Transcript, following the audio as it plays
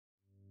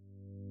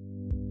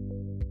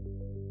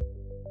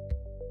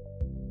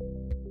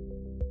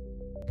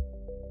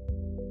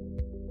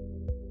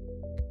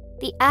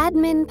The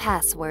admin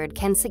password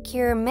can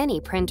secure many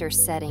printer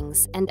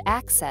settings and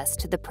access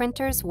to the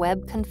printer's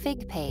web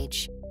config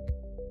page.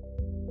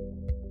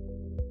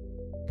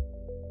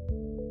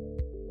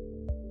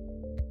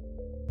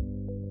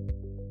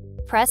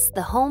 Press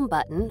the Home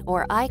button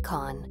or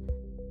icon.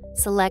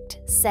 Select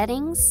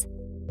Settings,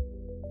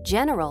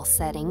 General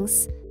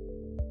Settings,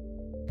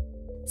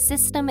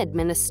 System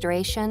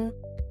Administration,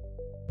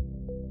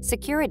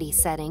 Security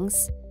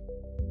Settings,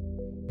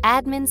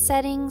 Admin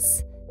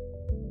Settings,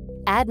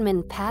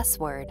 Admin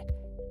Password,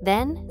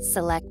 then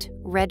select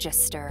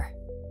Register.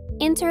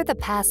 Enter the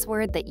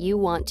password that you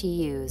want to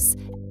use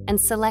and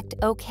select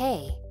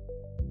OK.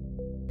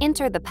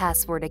 Enter the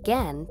password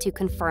again to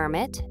confirm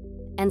it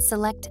and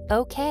select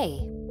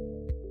OK.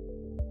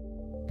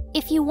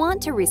 If you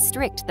want to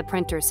restrict the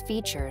printer's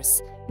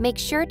features, make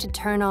sure to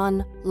turn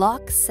on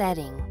Lock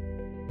Setting.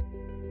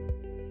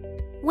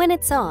 When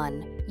it's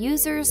on,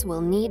 users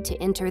will need to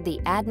enter the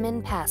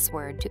admin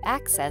password to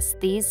access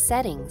these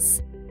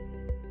settings.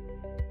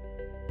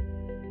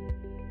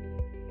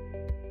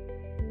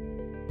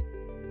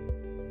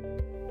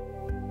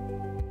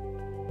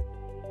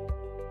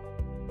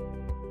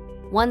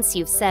 Once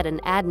you've set an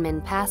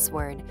admin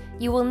password,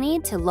 you will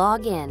need to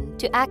log in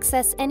to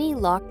access any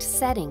locked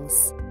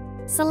settings.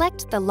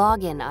 Select the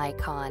login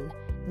icon,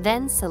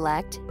 then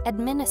select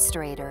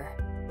Administrator.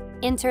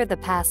 Enter the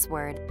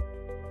password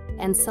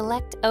and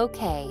select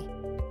OK.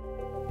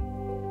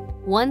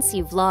 Once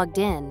you've logged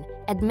in,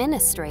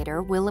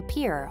 Administrator will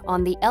appear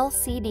on the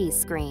LCD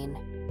screen.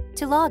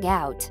 To log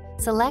out,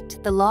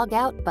 select the Log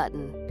Out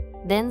button,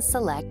 then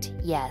select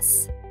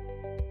Yes.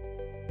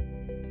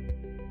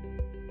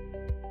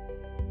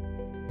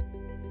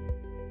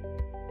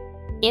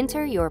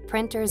 Enter your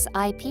printer's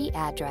IP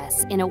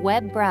address in a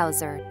web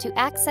browser to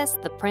access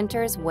the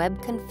printer's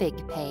web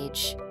config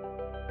page.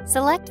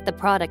 Select the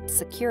Product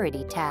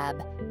Security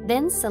tab,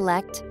 then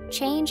select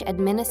Change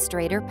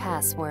Administrator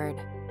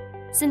Password.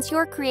 Since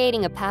you're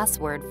creating a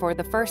password for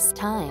the first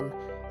time,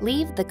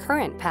 leave the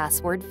current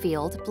password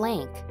field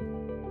blank.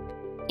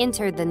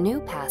 Enter the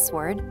new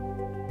password,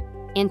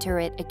 enter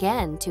it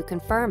again to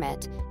confirm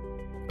it,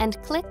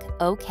 and click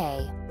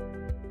OK.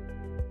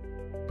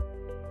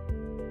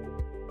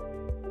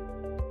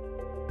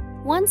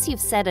 Once you've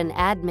set an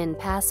admin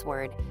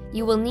password,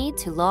 you will need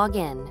to log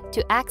in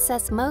to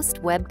access most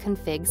web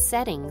config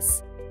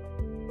settings.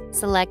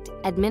 Select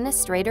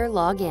Administrator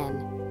Login.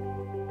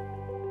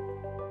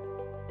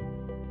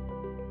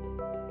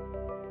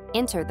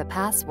 Enter the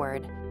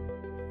password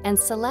and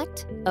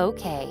select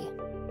OK.